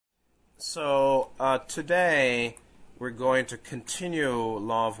Today we're going to continue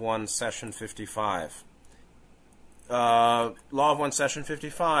Law of One, Session 55. Law of One, Session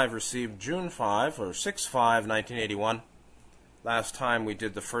 55 received June 5, or 6/5, 1981. Last time we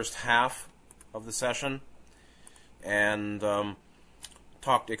did the first half of the session and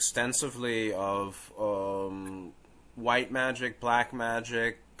talked extensively of white magic, black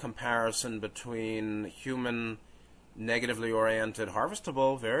magic, comparison between human negatively oriented,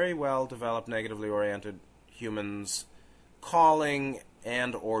 harvestable, very well developed negatively oriented humans calling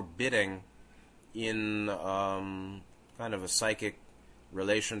and or bidding in kind of a psychic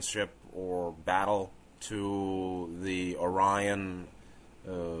relationship or battle to the Orion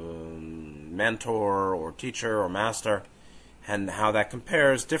mentor or teacher or master, and how that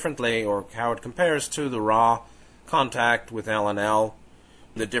compares differently, or how it compares to the raw contact with LNL,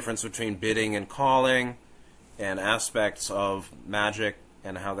 the difference between bidding and calling, and aspects of magic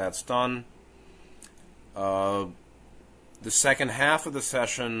and how that's done. The second half of the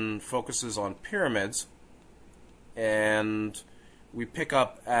session focuses on pyramids, and we pick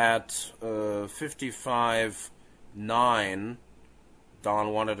up at 55:9.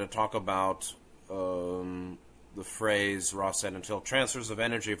 Don wanted to talk about the phrase Ross said, until transfers of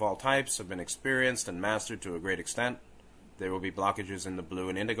energy of all types have been experienced and mastered to a great extent, there will be blockages in the blue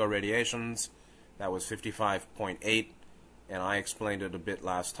and indigo radiations. That was 55.8, and I explained it a bit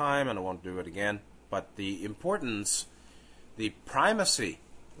last time, and I won't do it again. But the importance, the primacy,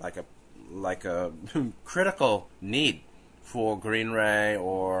 like a critical need for green ray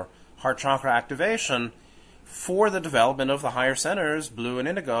or heart chakra activation for the development of the higher centers, blue and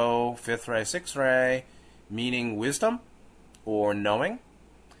indigo, fifth ray, sixth ray, meaning wisdom or knowing,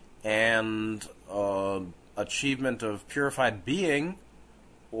 and achievement of purified being,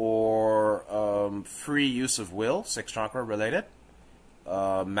 or free use of will, sixth chakra related,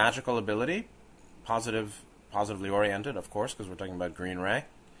 magical ability, positively oriented, of course, because we're talking about green ray,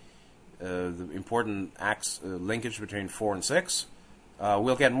 the important linkage between 4 and 6.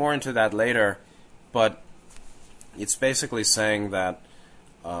 We'll get more into that later, but it's basically saying that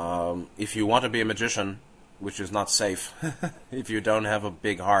if you want to be a magician, which is not safe if you don't have a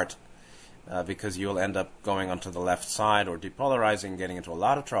big heart, because you'll end up going onto the left side or depolarizing, getting into a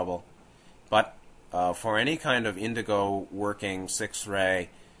lot of trouble. But for any kind of indigo working, sixth ray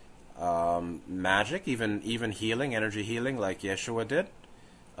magic, even healing, energy healing like Yeshua did,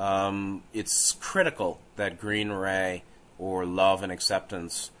 it's critical that green ray or love and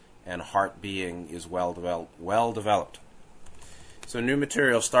acceptance and heart being is well developed. So new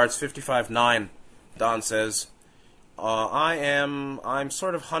material starts 55:9. Don says, I'm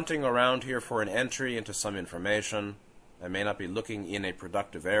sort of hunting around here for an entry into some information. I may not be looking in a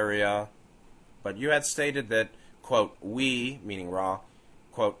productive area, but you had stated that, quote, we, meaning Ra,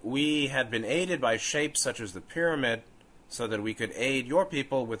 quote, we had been aided by shapes such as the pyramid so that we could aid your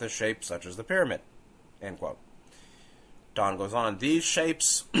people with a shape such as the pyramid, end quote. Don goes on, these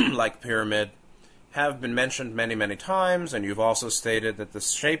shapes, like pyramid, have been mentioned many, many times, and you've also stated that the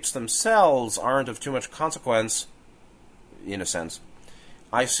shapes themselves aren't of too much consequence, in a sense.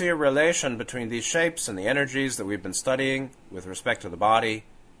 I see a relation between these shapes and the energies that we've been studying with respect to the body,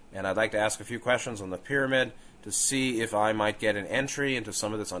 and I'd like to ask a few questions on the pyramid to see if I might get an entry into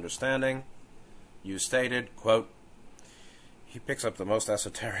some of this understanding. You stated, quote, he picks up the most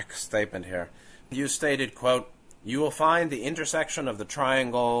esoteric statement here. You stated, quote, you will find the intersection of the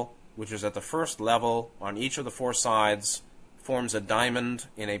triangle, which is at the first level on each of the 4 sides, forms a diamond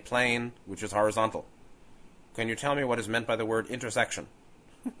in a plane which is horizontal. Can you tell me what is meant by the word intersection?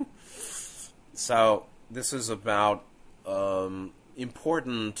 So this is about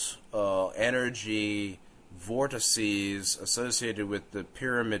important energy vortices associated with the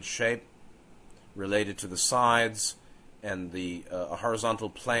pyramid shape related to the sides and the horizontal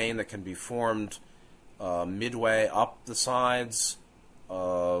plane that can be formed midway up the sides.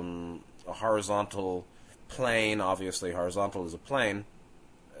 A horizontal plane, obviously horizontal is a plane,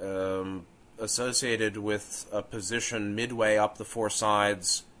 associated with a position midway up the 4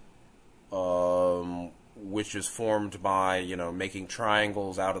 sides, which is formed by, making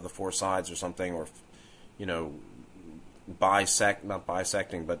triangles out of the 4 sides or something, or, not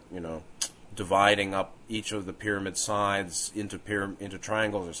bisecting, but, dividing up each of the pyramid sides into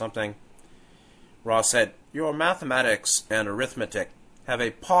triangles or something. Ross said, your mathematics and arithmetic have a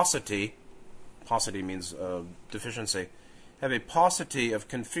paucity means deficiency, have a paucity of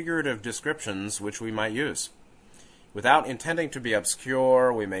configurative descriptions which we might use. Without intending to be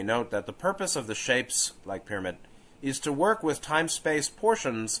obscure, we may note that the purpose of the shapes, like pyramid, is to work with time-space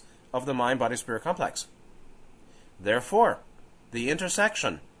portions of the mind-body-spirit complex. Therefore, the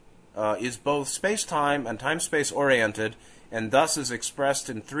intersection is both space-time and time-space oriented, and thus is expressed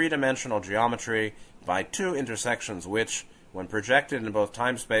in three-dimensional geometry by two intersections which, when projected in both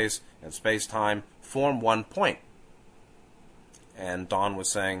time-space and space-time, form one point. And Don was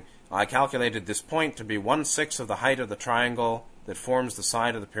saying, I calculated this point to be 1/6 of the height of the triangle that forms the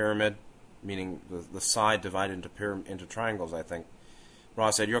side of the pyramid, meaning the side divided into triangles, I think.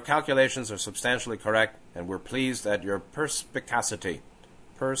 Ra said, your calculations are substantially correct, and we're pleased at your perspicacity.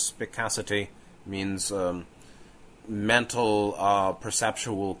 Perspicacity means mental,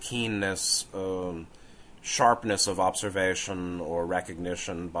 perceptual keenness, sharpness of observation or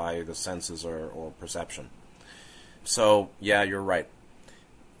recognition by the senses or perception. So, yeah, you're right.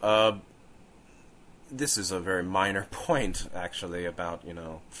 This is a very minor point, actually, about,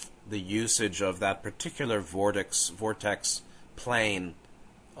 the usage of that particular vortex plane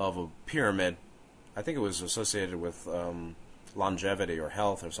of a pyramid. I think it was associated with longevity or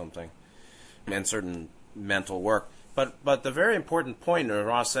health or something, and certain mental work. But the very important point,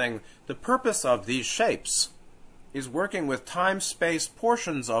 Ross saying, the purpose of these shapes is working with time-space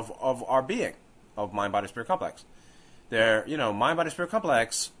portions of our being, of mind-body-spirit complex. Mind-body-spirit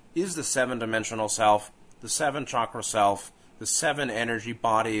complex is the seven-dimensional self, the seven-chakra self, the seven energy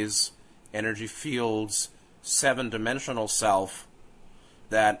bodies, energy fields, seven-dimensional self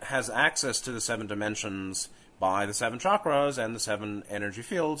that has access to the seven dimensions by the seven chakras and the seven energy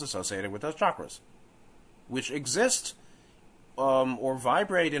fields associated with those chakras, which exist or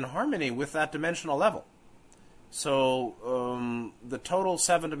vibrate in harmony with that dimensional level. So the total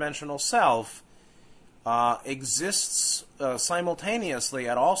seven-dimensional self exists simultaneously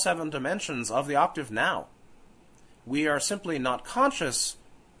at all seven dimensions of the octave now. We are simply not conscious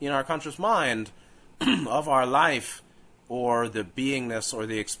in our conscious mind of our life or the beingness or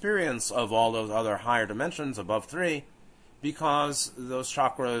the experience of all those other higher dimensions above three, because those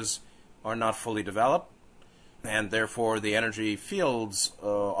chakras are not fully developed, and therefore the energy fields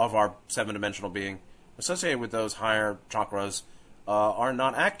of our seven-dimensional being associated with those higher chakras are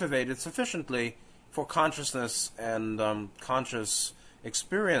not activated sufficiently for consciousness and conscious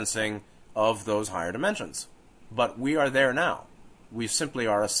experiencing of those higher dimensions. But we are there now. We simply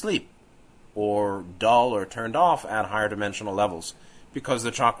are asleep or dull or turned off at higher dimensional levels because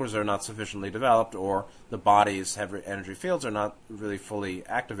the chakras are not sufficiently developed, or the body's energy fields are not really fully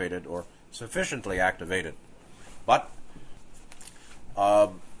activated or sufficiently activated. But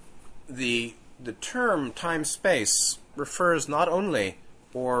the term time-space refers not only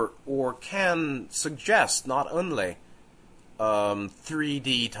or can suggest not only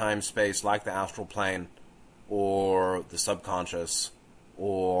 3D time-space like the astral plane or the subconscious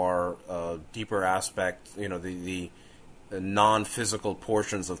or deeper aspect, the non-physical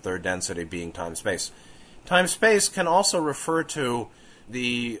portions of third density being time-space. Time-space can also refer to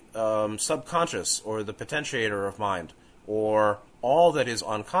the subconscious or the potentiator of mind, or all that is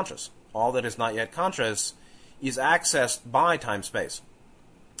unconscious. All that is not yet conscious is accessed by time-space.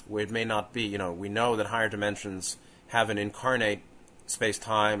 Where it may not be, we know that higher dimensions have an incarnate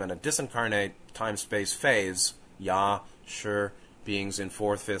space-time and a disincarnate time-space phase. Sure, beings in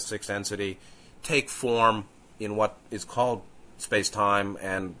fourth, fifth, sixth density take form in what is called space-time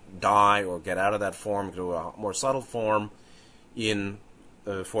and die or get out of that form to a more subtle form in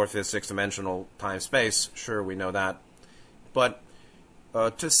fourth, fifth, sixth dimensional time-space. Sure, we know that. But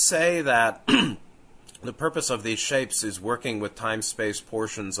to say that the purpose of these shapes is working with time-space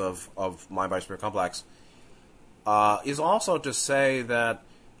portions of mind-body-spirit complex is also to say that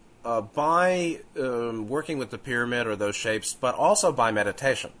by working with the pyramid or those shapes, but also by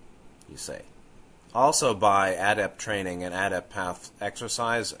meditation, you say, also by adept training and adept path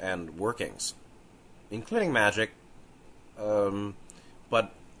exercise and workings, including magic,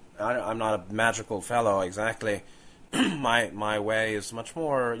 but I'm not a magical fellow exactly. My way is much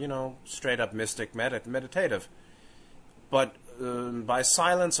more, straight up mystic meditative. But by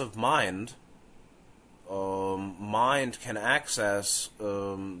silence of mind, mind can access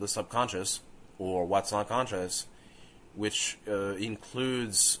the subconscious, or what's not conscious, which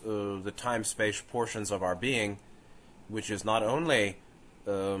includes the time-space portions of our being, which is not only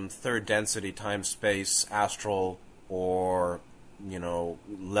third density time-space, astral, or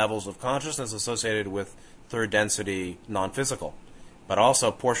levels of consciousness associated with third density non-physical, but also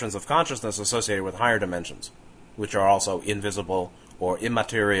portions of consciousness associated with higher dimensions, which are also invisible or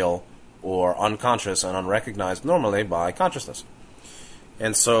immaterial or unconscious and unrecognized normally by consciousness.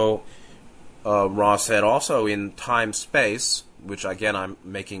 And so Ra said also in time-space, which again I'm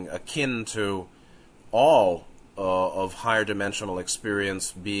making akin to all of higher dimensional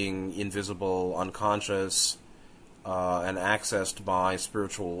experience being invisible, unconscious, and accessed by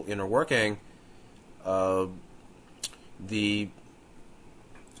spiritual inner working, the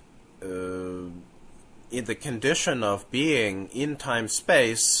in the condition of being in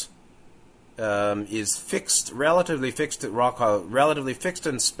time-space is fixed, relatively fixed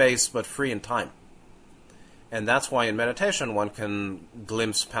in space, but free in time. And that's why in meditation one can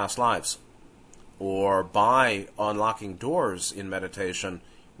glimpse past lives. Or by unlocking doors in meditation,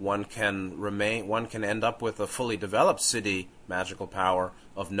 one can end up with a fully developed siddhi, magical power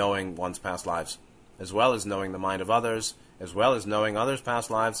of knowing one's past lives, as well as knowing the mind of others, as well as knowing others' past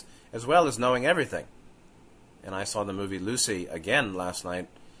lives, as well as knowing everything. And I saw the movie Lucy again last night,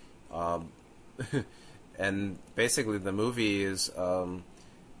 and basically the movie is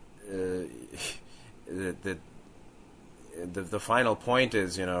the final point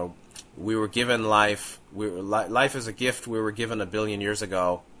is, we were given life. Life is a gift we were given 1 billion years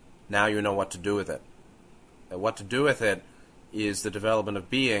ago. Now you know what to do with it. And what to do with it is the development of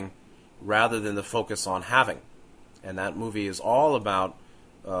being rather than the focus on having. And that movie is all about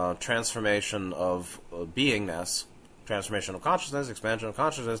transformation of beingness, transformation of consciousness, expansion of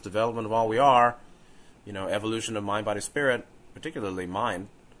consciousness, development of all we are, evolution of mind, body, spirit, particularly mind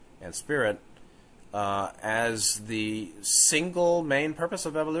and spirit, as the single main purpose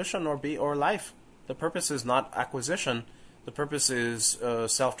of evolution or life. The purpose is not acquisition. The purpose is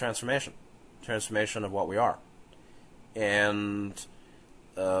self-transformation, transformation of what we are. And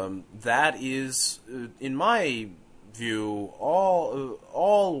that is, in my view,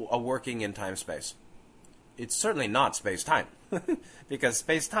 all a working in time-space. It's certainly not space-time, because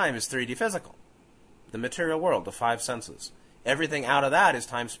space-time is 3D physical, the material world, the 5 senses. Everything out of that is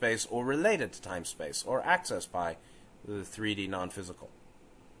time-space or related to time-space or accessed by the 3D non-physical.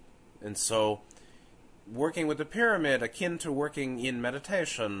 And so working with the pyramid, akin to working in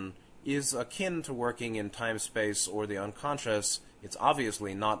meditation, is akin to working in time-space or the unconscious. It's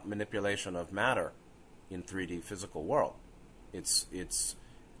obviously not manipulation of matter in 3D physical world. It's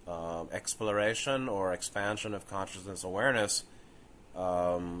exploration or expansion of consciousness awareness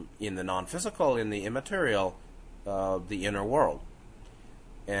in the non-physical, in the immaterial, the inner world.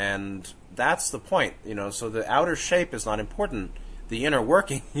 And that's the point, so the outer shape is not important. The inner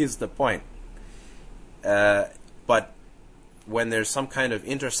working is the point. But when there's some kind of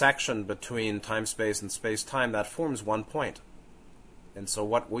intersection between time-space and space-time, that forms one point. And so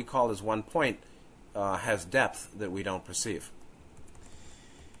what we call as one point has depth that we don't perceive.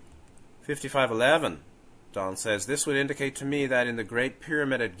 5511, Don says, this would indicate to me that in the Great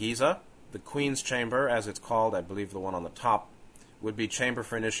Pyramid at Giza, the Queen's Chamber, as it's called, I believe the one on the top, would be chamber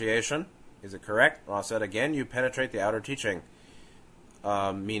for initiation. Is it correct? Ra said, again, you penetrate the outer teaching,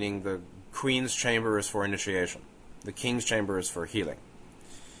 meaning the Queen's Chamber is for initiation. The King's Chamber is for healing.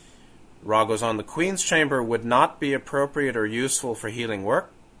 Ra goes on, the Queen's Chamber would not be appropriate or useful for healing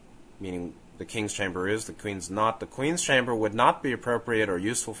work, meaning the King's Chamber is, the Queen's not. The Queen's Chamber would not be appropriate or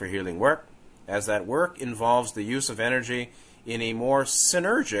useful for healing work, as that work involves the use of energy in a more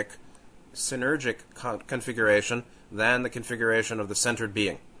synergic configuration than the configuration of the centered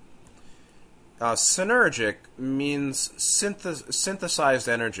being. Synergic means synthesized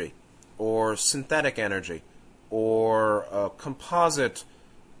energy, or synthetic energy, or composite,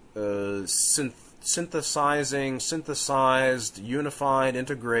 synthesized, unified,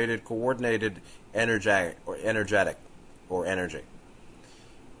 integrated, coordinated, energetic, or energy.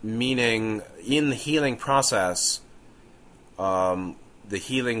 Meaning, in the healing process, the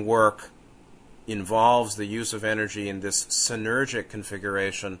healing work involves the use of energy in this synergic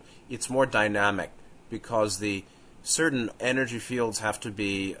configuration. It's more dynamic because the certain energy fields have to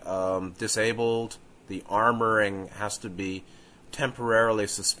be disabled. The armoring has to be temporarily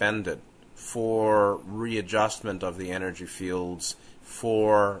suspended for readjustment of the energy fields,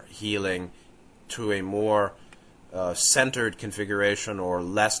 for healing to a more centered configuration, or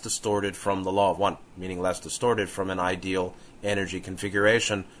less distorted from the law of one, meaning less distorted from an ideal energy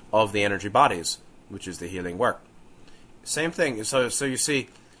configuration of the energy bodies, which is the healing work. Same thing. So you see,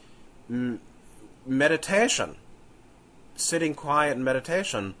 meditation, sitting quiet in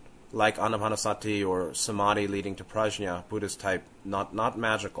meditation, like anapanasati or samadhi leading to prajna, Buddhist type, not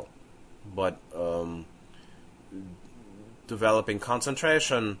magical, but developing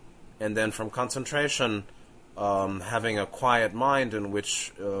concentration, and then from concentration having a quiet mind in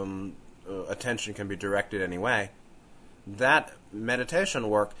which attention can be directed anyway. That meditation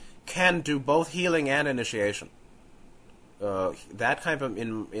work can do both healing and initiation. That kind of,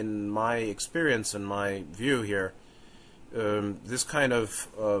 in my experience, in my view here, this kind of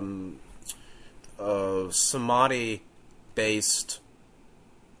samadhi-based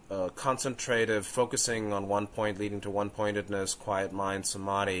concentrative, focusing on one point, leading to one-pointedness, quiet mind,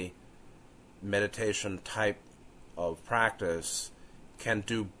 samadhi, meditation type of practice can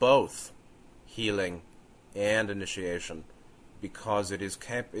do both healing and initiation, because it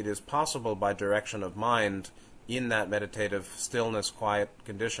is possible by direction of mind in that meditative stillness, quiet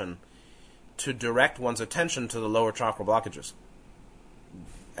condition to direct one's attention to the lower chakra blockages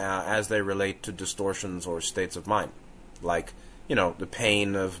as they relate to distortions or states of mind, like the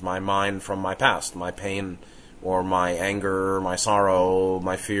pain of my mind from my past, my pain or my anger, my sorrow,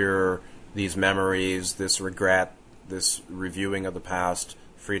 my fear, these memories, this regret, this reviewing of the past,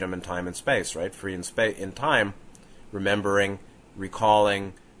 freedom in time and space, right? Free in time, remembering,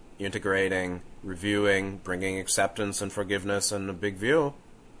 recalling, integrating, reviewing, bringing acceptance and forgiveness and a big view.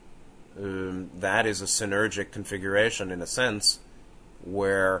 That is a synergic configuration, in a sense,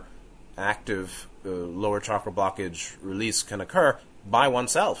 where active lower chakra blockage release can occur by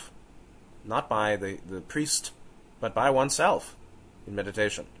oneself, not by the priest, but by oneself in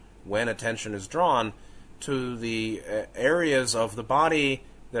meditation, when attention is drawn to the areas of the body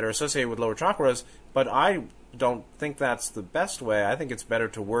that are associated with lower chakras. But I don't think that's the best way. I think it's better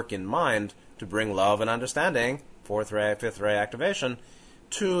to work in mind to bring love and understanding, fourth ray, fifth ray activation,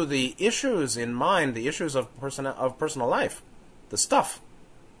 to the issues in mind, the issues of personal life, the stuff,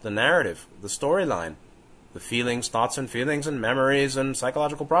 the narrative, the storyline, the feelings, thoughts and feelings and memories and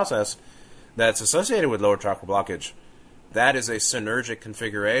psychological process that's associated with lower chakra blockage. That is a synergic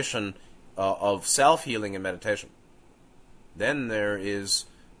configuration of self-healing and meditation. Then there is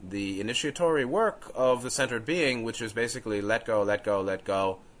the initiatory work of the centered being, which is basically let go, let go, let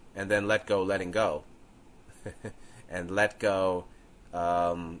go, and then let go, letting go. And let go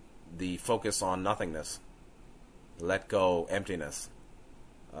the focus on nothingness. Let go emptiness.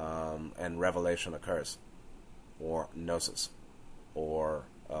 And revelation occurs, or gnosis, or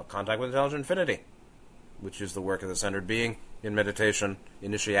contact with intelligent infinity, which is the work of the centered being in meditation,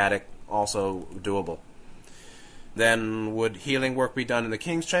 initiatic, also doable. Then would healing work be done in the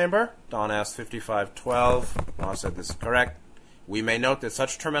King's Chamber? Don asked 5512. Ra said this is correct. We may note that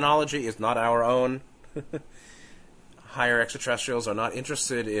such terminology is not our own. Higher extraterrestrials are not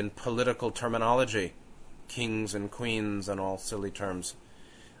interested in political terminology, kings and queens and all silly terms.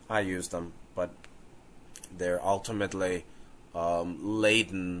 I use them, but they're ultimately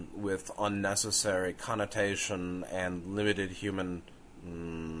laden with unnecessary connotation and limited human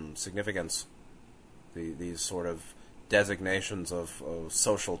significance. These sort of designations of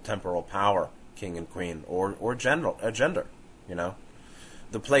social temporal power, king and queen, or gender.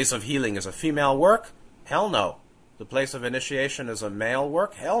 The place of healing is a female work? Hell no. The place of initiation is a male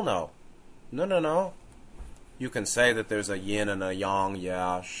work? Hell no. No. You can say that there's a yin and a yang,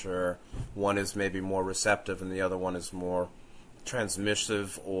 yeah, sure. One is maybe more receptive and the other one is more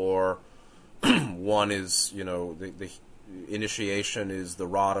transmissive, or one is, the initiation is the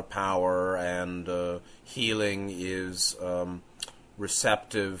rod of power and healing is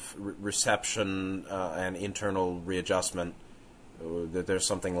reception and internal readjustment. That there's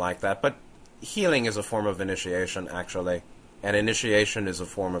something like that. But healing is a form of initiation, actually, and initiation is a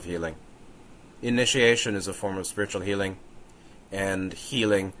form of healing. Initiation is a form of spiritual healing, and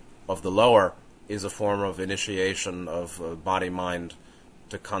healing of the lower is a form of initiation of body-mind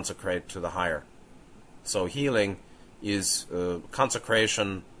to consecrate to the higher. So healing is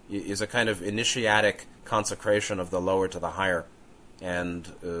consecration, is a kind of initiatic consecration of the lower to the higher. And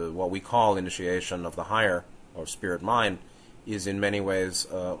what we call initiation of the higher, or spirit mind, is in many ways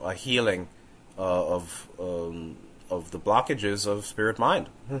a healing of the blockages of spirit mind.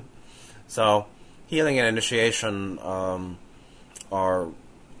 So, healing and initiation are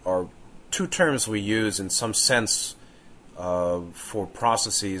two terms we use in some sense for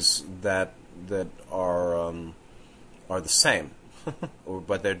processes that are the same,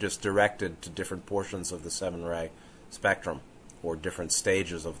 but they're just directed to different portions of the 7-ray spectrum, or different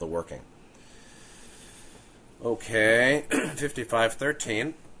stages of the working. Okay,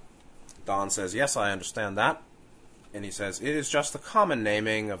 5513. Don says, yes, I understand that. And he says, it is just the common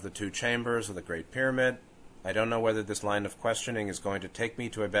naming of the two chambers of the Great Pyramid. I don't know whether this line of questioning is going to take me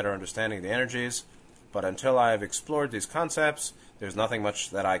to a better understanding of the energies, but until I have explored these concepts, there's nothing much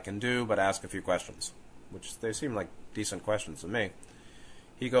that I can do but ask a few questions, which they seem like decent questions to me.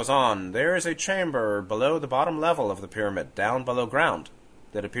 He goes on, there is a chamber below the bottom level of the pyramid, down below ground,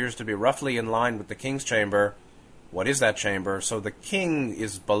 that appears to be roughly in line with the king's chamber. What is that chamber? So the king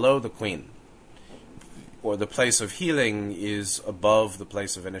is below the queen, or the place of healing is above the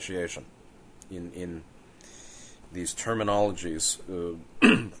place of initiation in these terminologies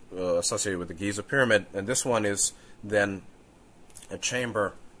associated with the Giza pyramid. And this one is then a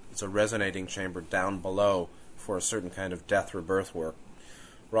chamber It's a resonating chamber down below for a certain kind of death rebirth work.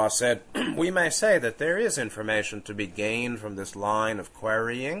 Ross said, we may say that there is information to be gained from this line of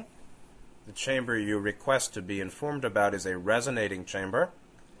querying. The chamber you request to be informed about is a resonating chamber,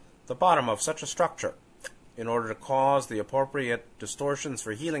 the bottom of such a structure, in order to cause the appropriate distortions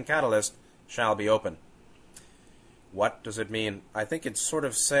for healing catalyst, shall be open. What does it mean? I think it's sort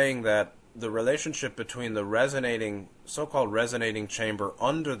of saying that the relationship between the resonating, so-called resonating chamber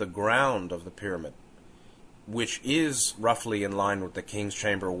under the ground of the pyramid, which is roughly in line with the king's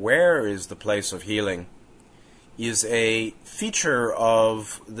chamber, where is the place of healing, is a feature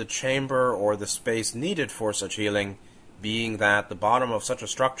of the chamber or the space needed for such healing, being that the bottom of such a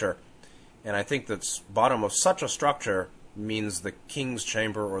structure, and I think that bottom of such a structure means the king's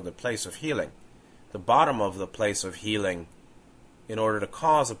chamber or the place of healing. The bottom of the place of healing, in order to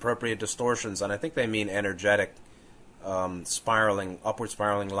cause appropriate distortions, and I think they mean energetic upward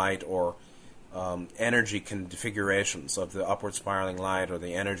spiraling light, or energy configurations of the upward spiraling light, or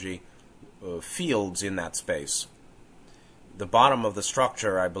the energy fields in that space. The bottom of the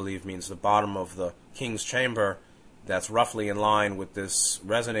structure, I believe, means the bottom of the king's chamber, that's roughly in line with this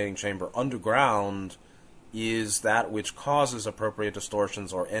resonating chamber underground, is that which causes appropriate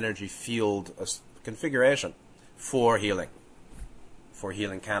distortions or energy field configuration for healing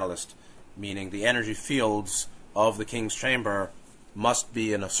catalyst, meaning the energy fields of the king's chamber must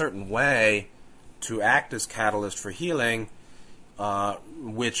be in a certain way to act as catalyst for healing,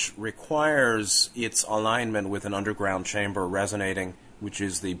 which requires its alignment with an underground chamber resonating, which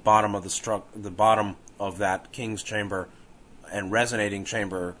is the bottom of the bottom of that king's chamber and resonating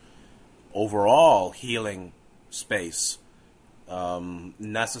chamber overall healing space,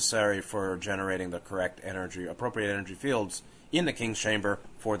 necessary for generating the correct energy, appropriate energy fields in the king's chamber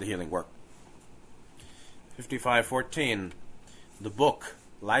for the healing work. 5514. The book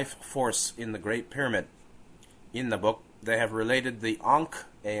Life Force in the Great Pyramid. In the book, they have related the Ankh,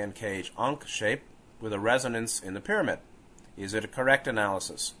 A-N-K-H, Ankh shape with a resonance in the pyramid. Is it a correct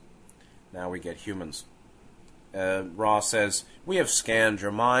analysis? Now we get humans. Ra says, we have scanned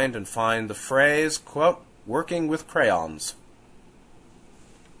your mind and find the phrase, quote, working with crayons.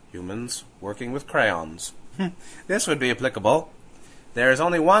 Humans working with crayons. This would be applicable. There is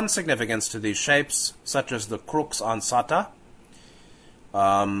only one significance to these shapes, such as the crux ansata.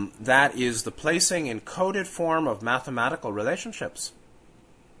 That is the placing in coded form of mathematical relationships.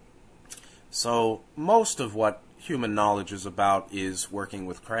 So most of what human knowledge is about is working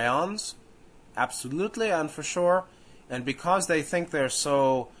with crayons, absolutely and for sure. And because they think they're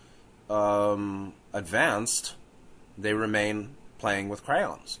so advanced, they remain playing with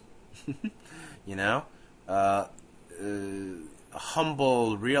crayons. You know? A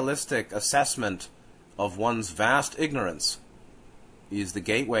humble, realistic assessment of one's vast ignorance is the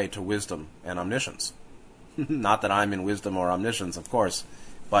gateway to wisdom and omniscience. Not that I'm in wisdom or omniscience, of course,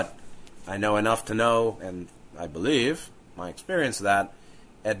 but I know enough to know, and I believe, my experience of that,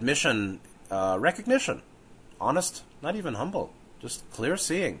 admission, recognition, honest, not even humble, just clear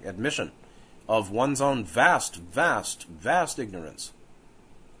seeing, admission of one's own vast, vast, vast ignorance.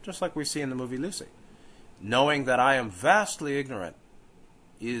 Just like we see in the movie Lucy. Knowing that I am vastly ignorant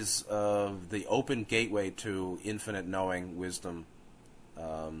is the open gateway to infinite knowing, wisdom,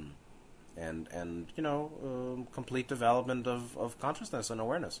 and complete development of consciousness and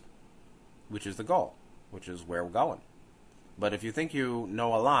awareness, which is the goal, which is where we're going. But if you think you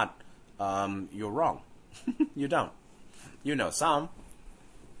know a lot, you're wrong. You don't. You know some.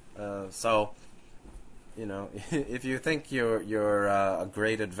 So, if you think you're a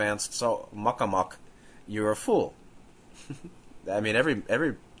great advanced muck-a-muck, you're a fool. I mean,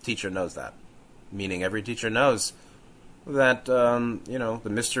 every teacher knows that. Meaning, every teacher knows that the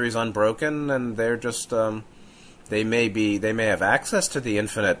mystery is unbroken, and they're just they may have access to the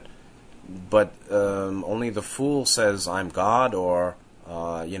infinite, but only the fool says I'm God, or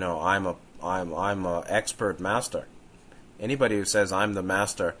I'm a expert master. Anybody who says I'm the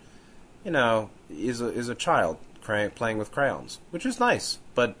master, is a child playing with crayons, which is nice.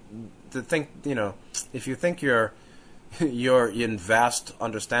 But to think, if you think you're in vast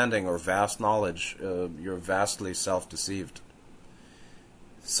understanding or vast knowledge, you're vastly self-deceived.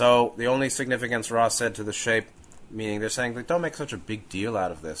 So the only significance Ross said to the shape, meaning they're saying, like, don't make such a big deal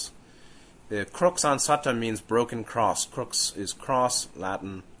out of this. The crux ansata means broken cross. Crux is cross,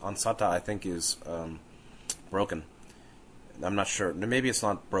 Latin. Ansata, I think, is broken. I'm not sure. Maybe it's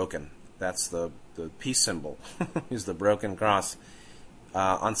not broken. That's the peace symbol, is the broken cross.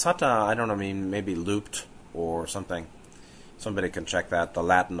 Ansata, I don't know, maybe looped or something. Somebody can check that, the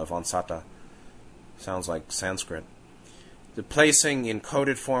Latin of ansata. Sounds like Sanskrit. The placing in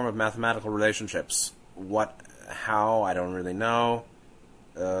coded form of mathematical relationships. How, I don't really know.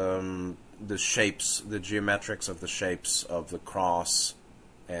 The shapes, the geometrics of the shapes of the cross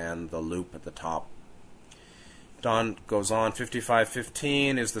and the loop at the top. Don goes on,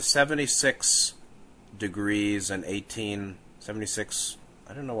 5515 is the 76 degrees and 76,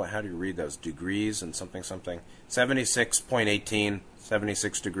 I don't know how do you read those, degrees and something, 76.18,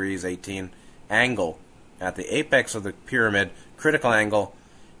 76 degrees, 18, angle at the apex of the pyramid, critical angle.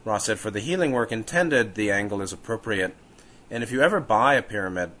 Ross said, for the healing work intended, the angle is appropriate. And if you ever buy a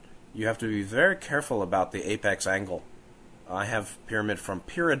pyramid, you have to be very careful about the apex angle. I have pyramid from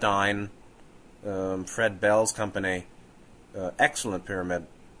Pyridine, Fred Bell's company. Excellent pyramid.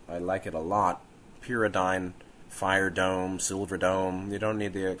 I like it a lot. Pyridine, Fire Dome, Silver Dome. You don't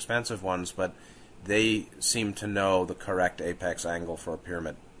need the expensive ones, but they seem to know the correct apex angle for a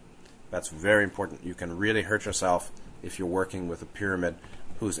pyramid. That's very important. You can really hurt yourself if you're working with a pyramid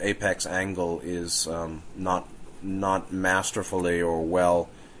whose apex angle is not masterfully or well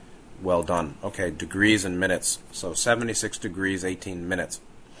done. Okay, degrees and minutes. So 76 degrees, 18 minutes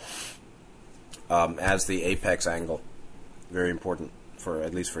as the apex angle. Very important, for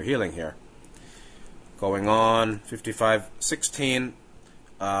at least for healing here. Going on, 5516.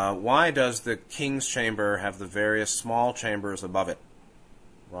 Why does the king's chamber have the various small chambers above it?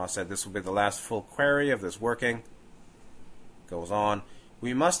 Ross said this will be the last full query of this working. Goes on.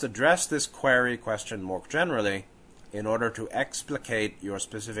 We must address this question more generally in order to explicate your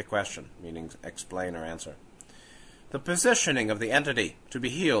specific question, meaning explain or answer. The positioning of the entity to be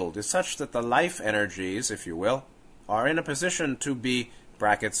healed is such that the life energies, if you will, are in a position to be,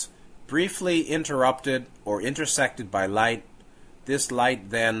 brackets, briefly interrupted or intersected by light. This light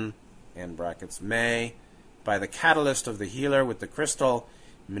then, end brackets, may, by the catalyst of the healer with the crystal,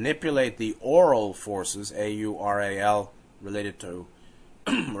 manipulate the aural forces, A-U-R-A-L, related to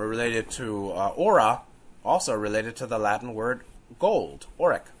aura, also related to the Latin word gold,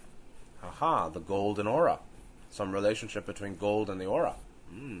 auric. Aha, the gold and aura. Some relationship between gold and the aura.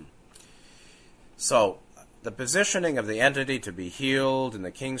 So, the positioning of the entity to be healed in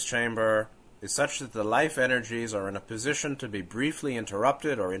the king's chamber is such that the life energies are in a position to be briefly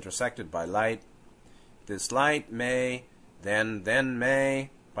interrupted or intersected by light. This light may, then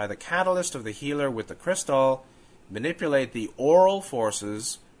may, by the catalyst of the healer with the crystal, manipulate the aural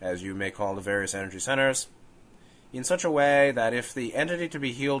forces, as you may call the various energy centers, in such a way that if the entity to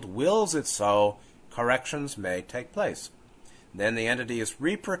be healed wills it so, corrections may take place. Then the entity is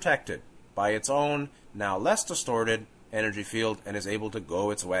reprotected by its own, now less distorted, energy field and is able to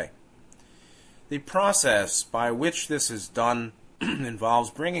go its way. The process by which this is done involves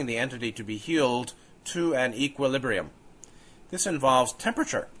bringing the entity to be healed to an equilibrium. This involves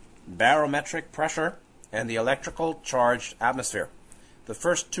temperature, barometric pressure, and the electrical charged atmosphere. The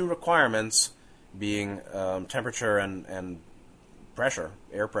first two requirements being temperature and pressure,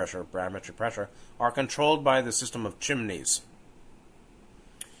 air pressure, barometric pressure, are controlled by the system of chimneys.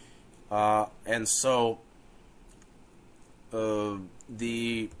 And so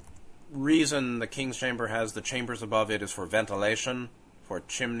the reason the king's chamber has the chambers above it is for ventilation, for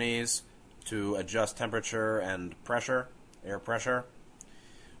chimneys to adjust temperature and pressure, air pressure.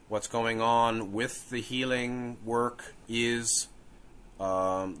 What's going on with the healing work is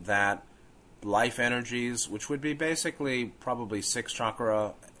that life energies, which would be basically probably 6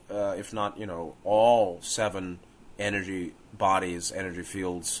 chakra, if not, all 7 energy bodies, energy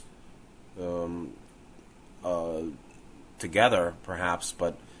fields together, perhaps,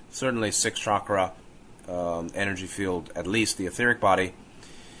 but certainly 6 chakra energy field, at least the etheric body,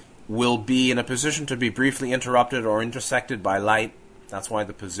 will be in a position to be briefly interrupted or intersected by light. That's why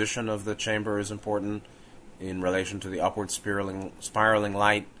the position of the chamber is important in relation to the upward spiraling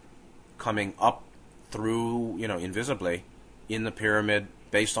light coming up through, invisibly in the pyramid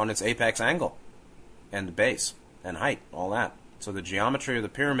based on its apex angle and base and height, all that. So the geometry of the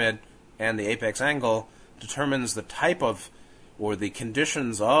pyramid and the apex angle determines the type of, or the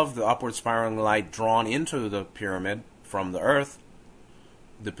conditions of the upward spiraling light drawn into the pyramid from the earth.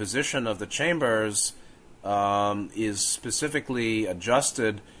 The position of the chambers is specifically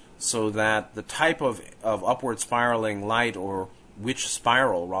adjusted so that the type of upward spiraling light, or which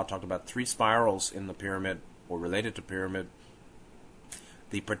spiral, Rod talked about 3 spirals in the pyramid, or related to pyramid,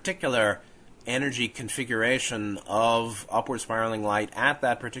 the particular energy configuration of upward spiraling light at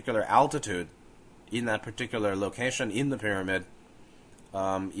that particular altitude, in that particular location in the pyramid,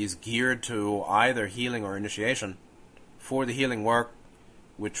 is geared to either healing or initiation. For the healing work,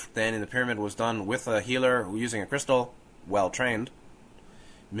 which then in the pyramid was done with a healer using a crystal, well trained,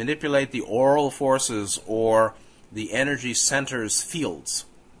 manipulate the aural forces or the energy centers fields,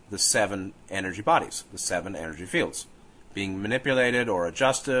 the 7 energy bodies, the 7 energy fields, being manipulated or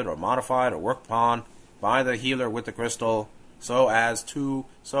adjusted or modified or worked upon by the healer with the crystal so as to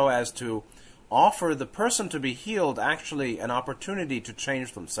offer the person to be healed actually an opportunity to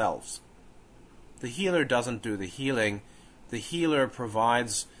change themselves. The healer doesn't do the healing. The healer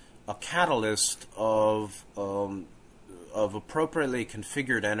provides a catalyst of appropriately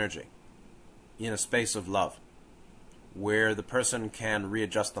configured energy in a space of love, where the person can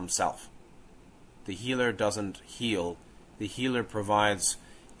readjust themselves. The healer doesn't heal. The healer provides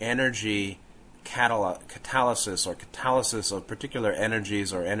energy catalysis of particular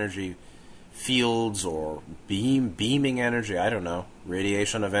energies or energy fields or beaming energy, I don't know,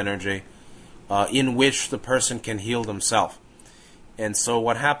 radiation of energy, in which the person can heal themselves. And so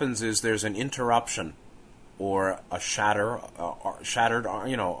what happens is there's an interruption or a shattering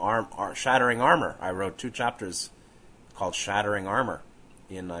armor. I wrote 2 chapters called Shattering Armor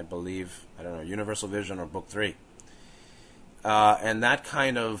in, I believe, Universal Vision or Book 3. And that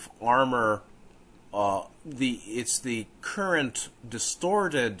kind of armor, it's the current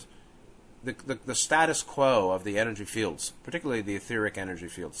distorted, the status quo of the energy fields, particularly the etheric energy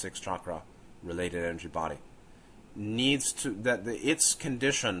field, 6 chakra related energy body, needs to, its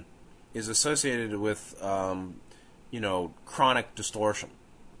condition is associated with, chronic distortion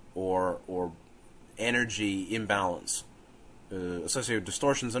or energy imbalance, associated with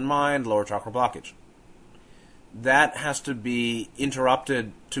distortions in mind, lower chakra blockage. That has to be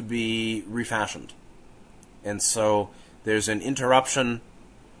interrupted to be refashioned. And so there's an interruption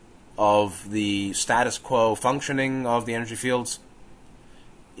of the status quo functioning of the energy fields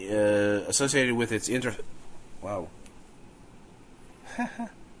associated with its Wow.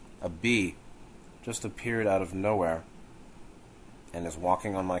 A bee just appeared out of nowhere and is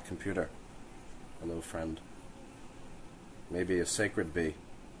walking on my computer. Hello, friend. Maybe a sacred bee.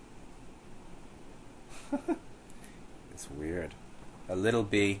 It's weird. A little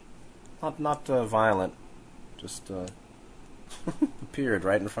bee, not violent, just appeared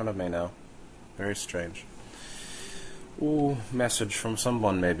right in front of me now. Very strange. Ooh, message from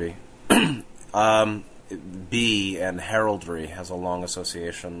someone maybe. Bee and heraldry has a long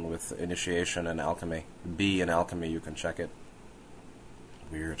association with initiation and alchemy. Bee and alchemy, you can check it.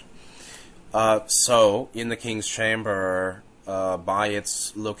 Weird. So, in the King's Chamber, by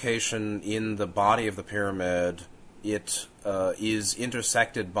its location in the body of the pyramid, it is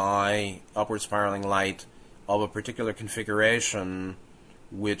intersected by upward spiraling light of a particular configuration,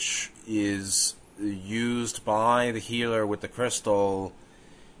 which is used by the healer with the crystal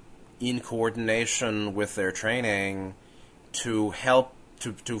in coordination with their training to help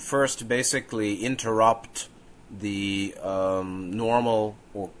to first basically interrupt the normal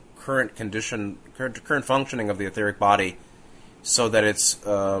or current functioning of the etheric body, so that it's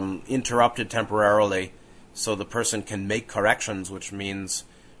interrupted temporarily, so the person can make corrections, which means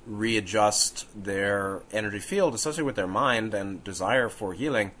readjust their energy field associated with their mind and desire for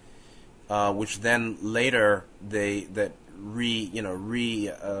healing, which then later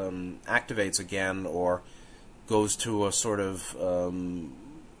activates again or goes to a sort of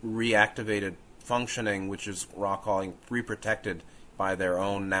reactivated functioning, which is Ra calling reprotected by their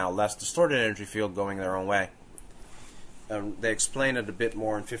own now less distorted energy field going their own way. They explain it a bit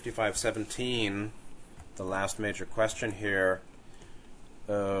more in 5517, the last major question here.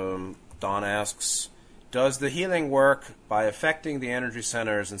 Don asks, does the healing work by affecting the energy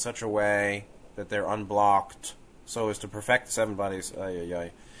centers in such a way that they're unblocked so as to perfect the 7 bodies?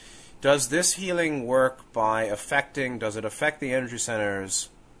 Does this healing work by does it affect the energy centers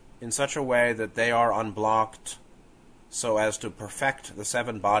in such a way that they are unblocked so as to perfect the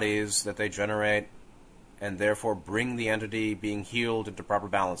 7 bodies that they generate and therefore bring the entity being healed into proper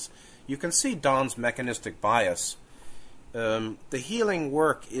balance? You can see Don's mechanistic bias. The healing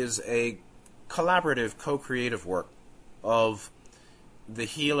work is a collaborative, co-creative work of the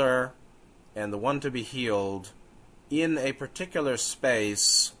healer and the one to be healed in a particular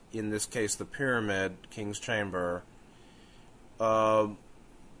space, in this case the pyramid, King's Chamber,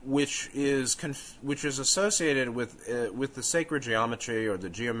 which is associated with the sacred geometry or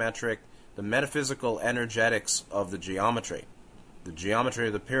the metaphysical energetics of the geometry. The geometry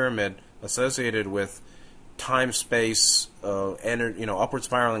of the pyramid associated with time, space, upward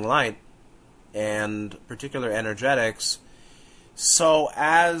spiraling light, and particular energetics, so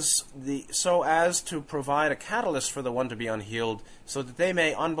as to provide a catalyst for the one to be unhealed, so that they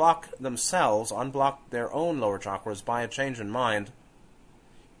may unblock themselves, unblock their own lower chakras by a change in mind,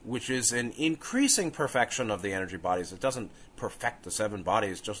 which is an increasing perfection of the energy bodies. It doesn't perfect the 7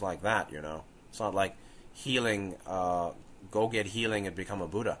 bodies just like that, It's not like healing, go get healing and become a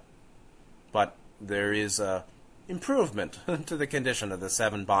Buddha. But there is a improvement to the condition of the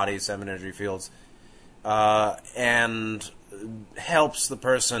 7 bodies, 7 energy fields, and helps the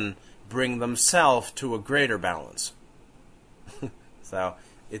person bring themselves to a greater balance. So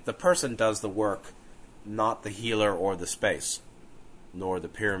the person does the work, not the healer or the space, nor the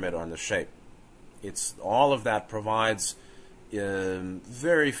pyramid or the shape. It's all of that provides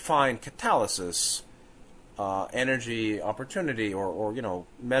very fine catalysis, energy opportunity, or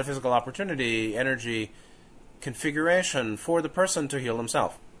metaphysical opportunity, energy configuration for the person to heal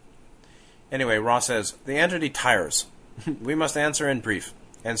himself. Anyway, Ra says, the entity tires. We must answer in brief,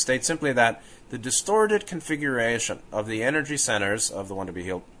 and state simply that the distorted configuration of the energy centers of the one to be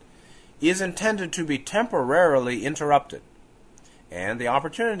healed is intended to be temporarily interrupted, and the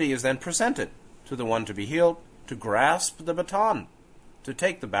opportunity is then presented to the one to be healed to grasp the baton, to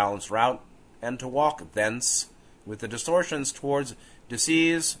take the balanced route, and to walk thence with the distortions towards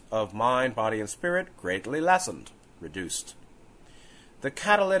disease of mind, body, and spirit greatly lessened, reduced. The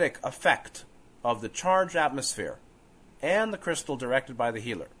catalytic effect of the charged atmosphere and the crystal directed by the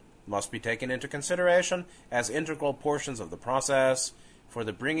healer must be taken into consideration as integral portions of the process, for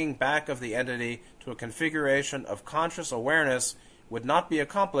the bringing back of the entity to a configuration of conscious awareness would not be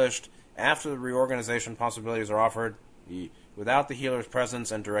accomplished after the reorganization possibilities are offered without the healer's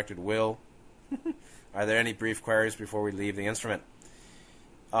presence and directed will. Are there any brief queries before we leave the instrument?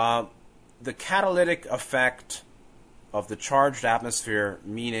 The catalytic effect of the charged atmosphere,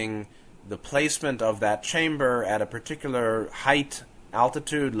 meaning the placement of that chamber at a particular height,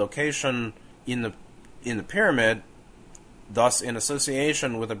 altitude, location in the pyramid, thus in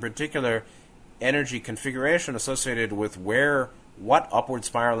association with a particular energy configuration associated with what upward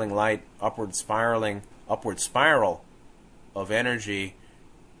spiraling light, upward spiral of energy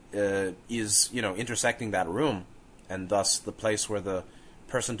is intersecting that room, and thus the place where the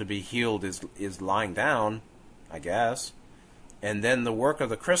person to be healed is lying down, I guess. And then the work of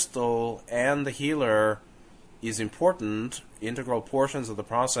the crystal and the healer is important, integral portions of the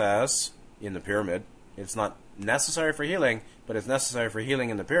process in the pyramid. It's not necessary for healing, but it's necessary for healing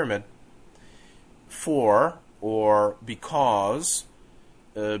in the pyramid. Because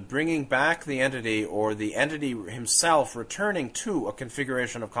bringing back the entity, or the entity himself returning to a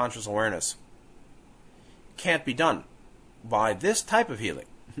configuration of conscious awareness, can't be done by this type of healing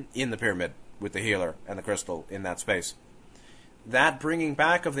in the pyramid with the healer and the crystal in that space. That bringing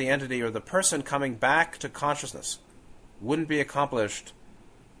back of the entity, or the person coming back to consciousness, wouldn't be accomplished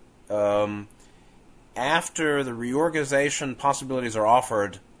after the reorganization possibilities are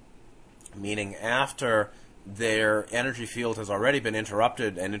offered, meaning after their energy field has already been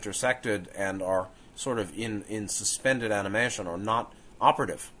interrupted and intersected and are sort of in suspended animation, or not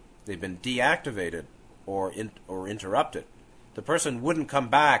operative. They've been deactivated or interrupted. The person wouldn't come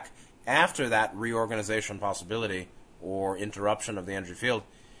back after that reorganization possibility or interruption of the energy field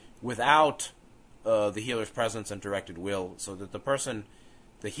without the healer's presence and directed will, so that the person,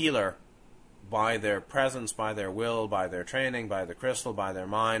 the healer, by their presence, by their will, by their training, by the crystal, by their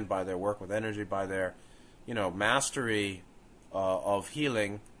mind, by their work with energy, by their mastery of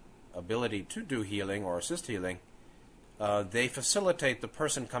healing, ability to do healing or assist healing, they facilitate the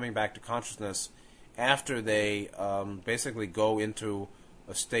person coming back to consciousness after they basically go into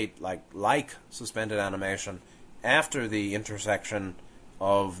a state like suspended animation, after the intersection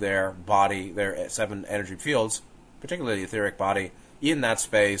of their body, their 7 energy fields, particularly the etheric body, in that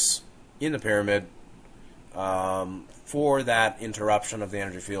space, in the pyramid, for that interruption of the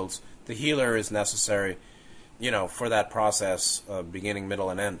energy fields. The healer is necessary, for that process, beginning,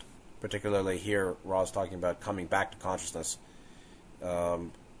 middle, and end. Particularly here, Ra's talking about coming back to consciousness,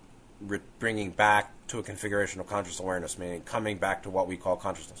 bringing back to a configuration of conscious awareness, meaning coming back to what we call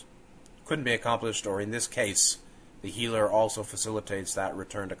consciousness. Couldn't be accomplished, or in this case, the healer also facilitates that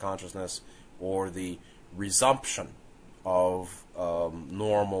return to consciousness, or the resumption of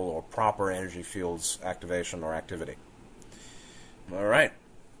normal or proper energy fields activation or activity. All right.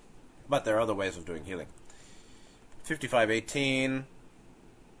 But there are other ways of doing healing. 5518.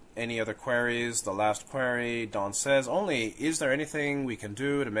 Any other queries? The last query, Don says, only, is there anything we can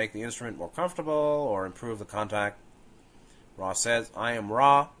do to make the instrument more comfortable or improve the contact? Ra says, I am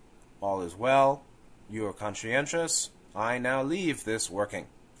Ra. All is well. You are conscientious. I now leave this working.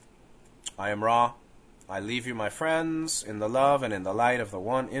 I am Ra. I leave you, my friends, in the love and in the light of the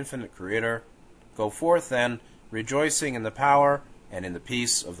one infinite Creator. Go forth, then, rejoicing in the power and in the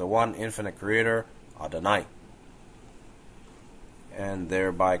peace of the one infinite Creator, Adonai. And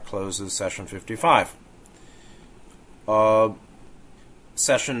thereby closes session 55.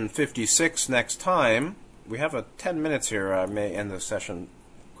 session 56 next time. We have 10 minutes here. I may end the session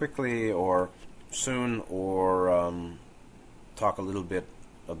quickly or soon, or talk a little bit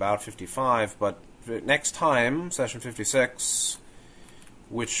about 55. But next time, session 56,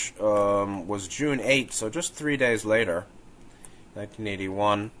 which was June 8th, so just 3 days later,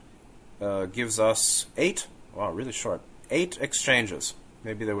 1981, gives us 8, wow, really short, 8 exchanges.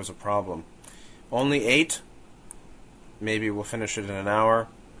 Maybe there was a problem. Only 8. Maybe we'll finish it in an hour.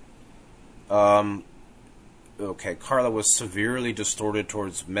 Okay, Carla was severely distorted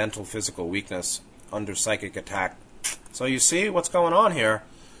towards mental physical weakness under psychic attack. So you see what's going on here.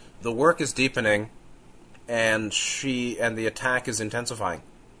 The work is deepening, and the attack is intensifying.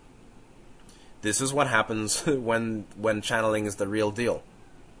 This is what happens when channeling is the real deal.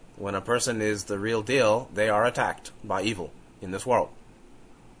 When a person is the real deal, they are attacked by evil in this world.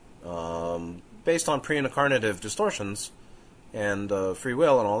 Based on pre-incarnative distortions and free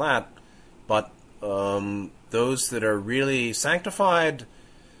will and all that, but those that are really sanctified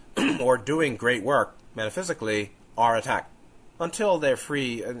or doing great work metaphysically are attacked until they're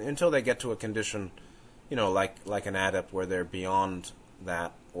free, until they get to a condition, like an adept where they're beyond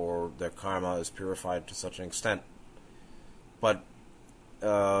that, or their karma is purified to such an extent. But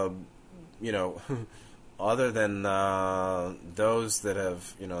other than those that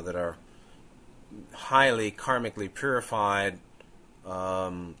have, that are highly karmically purified,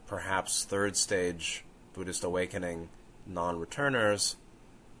 perhaps third stage Buddhist awakening non-returners,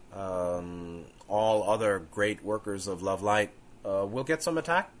 all other great workers of love light will get some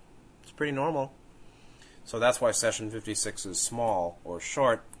attack. It's pretty normal. So that's why session 56 is small or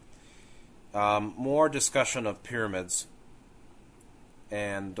short. More discussion of pyramids,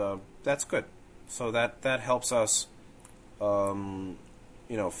 and that's good. So that helps us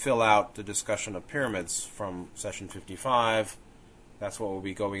fill out the discussion of pyramids from session 55. That's what we'll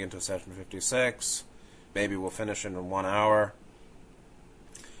be going into session 56. Maybe we'll finish in 1 hour.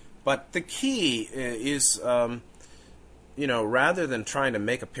 But the key is, rather than trying to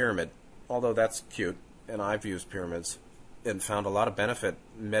make a pyramid, although that's cute, and I've used pyramids and found a lot of benefit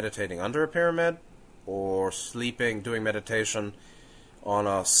meditating under a pyramid or sleeping, doing meditation on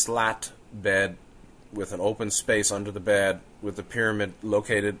a slat bed with an open space under the bed, with the pyramid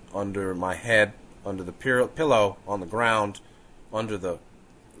located under my head, under the pillow on the ground, under the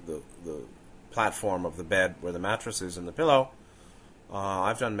platform of the bed where the mattress is and the pillow.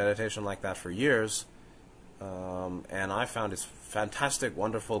 I've done meditation like that for years, and I found it's fantastic,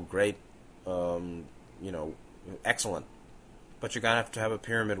 wonderful, great, excellent. But you're going to have to have a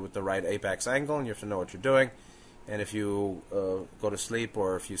pyramid with the right apex angle, and you have to know what you're doing. And if you go to sleep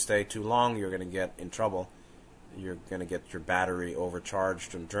or if you stay too long, you're going to get in trouble. You're going to get your battery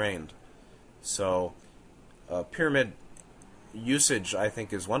overcharged and drained. So pyramid usage, I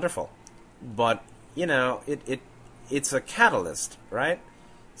think, is wonderful. But, it's a catalyst, right?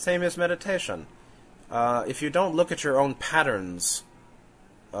 Same as meditation. If you don't look at your own patterns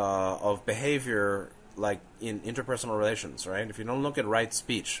of behavior, like in interpersonal relations, right? If you don't look at right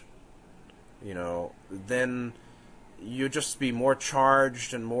speech, then you just be more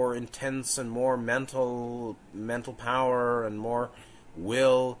charged and more intense and more mental power and more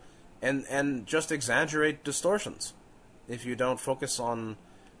will, and just exaggerate distortions. If you don't focus on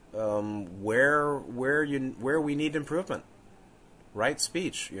where we need improvement, right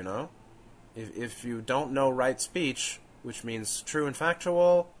speech, If you don't know right speech, which means true and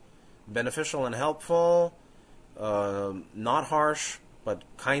factual, beneficial and helpful, not harsh, but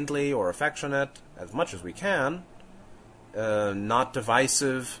kindly or affectionate as much as we can, not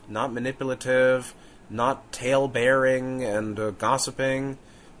divisive, not manipulative, not tale-bearing and gossiping,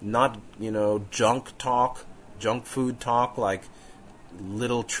 not, junk talk, junk food talk, like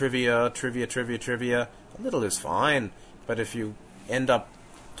little trivia. A little is fine, but if you end up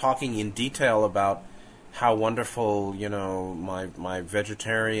talking in detail about how wonderful, my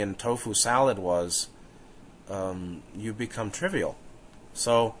vegetarian tofu salad was, you become trivial.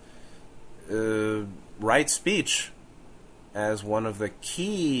 So, right speech as one of the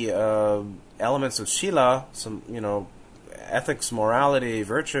key elements of Shila, some, ethics, morality,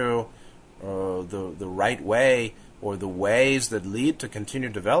 virtue, the right way, or the ways that lead to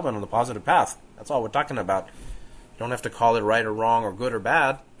continued development on the positive path. That's all we're talking about. You don't have to call it right or wrong or good or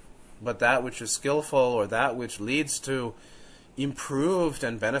bad, but that which is skillful or that which leads to improved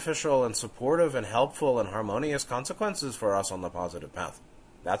and beneficial and supportive and helpful and harmonious consequences for us on the positive path.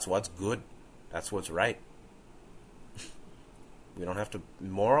 That's what's good. That's what's right. We don't have to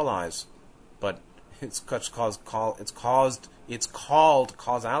moralize, but it's called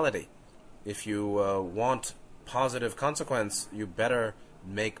causality. If you want positive consequence, you better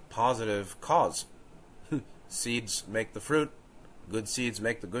make positive cause. Seeds make the fruit. Good seeds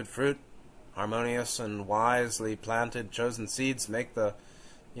make the good fruit. Harmonious and wisely planted, chosen seeds make the,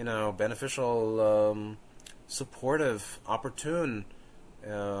 beneficial, supportive, opportune,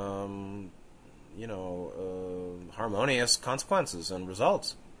 harmonious consequences and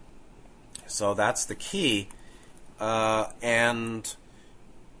results. So that's the key. And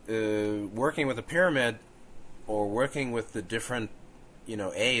working with a pyramid, or working with the different,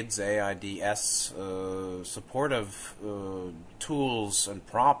 aids, AIDS, supportive tools and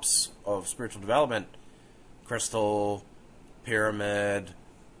props of spiritual development, crystal, pyramid,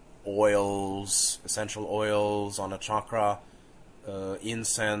 oils, essential oils on a chakra,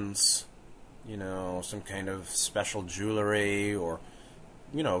 incense, some kind of special jewelry, or,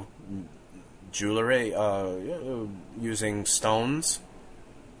 jewelry, using stones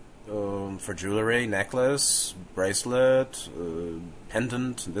for jewelry, necklace, bracelet,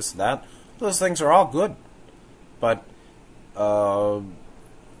 pendant, this, that. Those things are all good. But to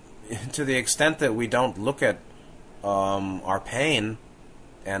the extent that we don't look at our pain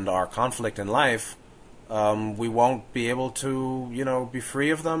and our conflict in life, we won't be able to, be free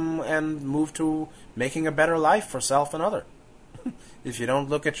of them and move to making a better life for self and other. If you don't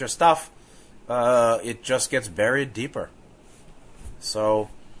look at your stuff, it just gets buried deeper. So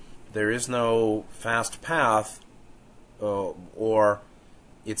there is no fast path, or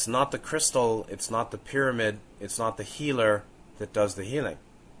it's not the crystal, it's not the pyramid, it's not the healer that does the healing.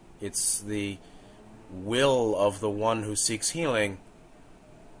 It's the will of the one who seeks healing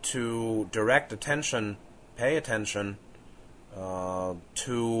to direct attention, pay attention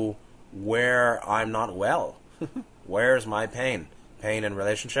to where I'm not well. Where's my pain? Pain in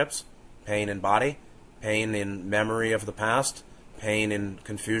relationships, pain in body, pain in memory of the past, pain in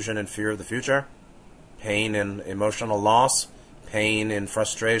confusion and fear of the future, pain in emotional loss, pain in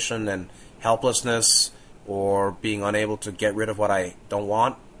frustration and helplessness, or being unable to get rid of what I don't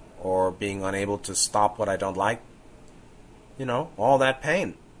want, or being unable to stop what I don't like. All that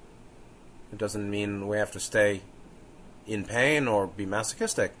pain. It doesn't mean we have to stay in pain or be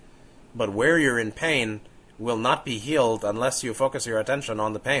masochistic, but where you're in pain will not be healed unless you focus your attention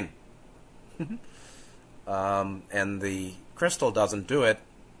on the pain. And the crystal doesn't do it,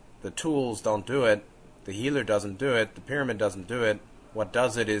 the tools don't do it, the healer doesn't do it, the pyramid doesn't do it. What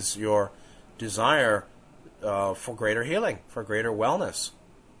does it is your desire for greater healing, for greater wellness,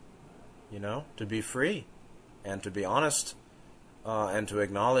 to be free and to be honest, and to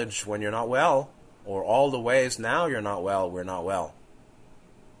acknowledge when you're not well, or all the ways now you're not well, we're not well.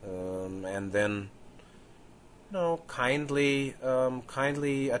 And then, kindly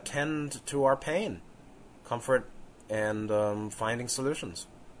attend to our pain, comfort, and finding solutions,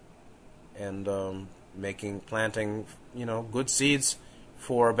 and planting, good seeds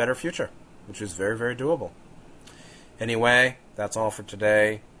for a better future, which is very, very doable. Anyway, that's all for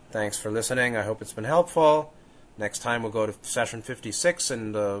today. Thanks for listening. I hope it's been helpful. Next time we'll go to session 56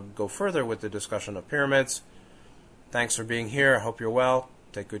 and go further with the discussion of pyramids. Thanks for being here. I hope you're well.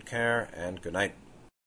 Take good care, and good night.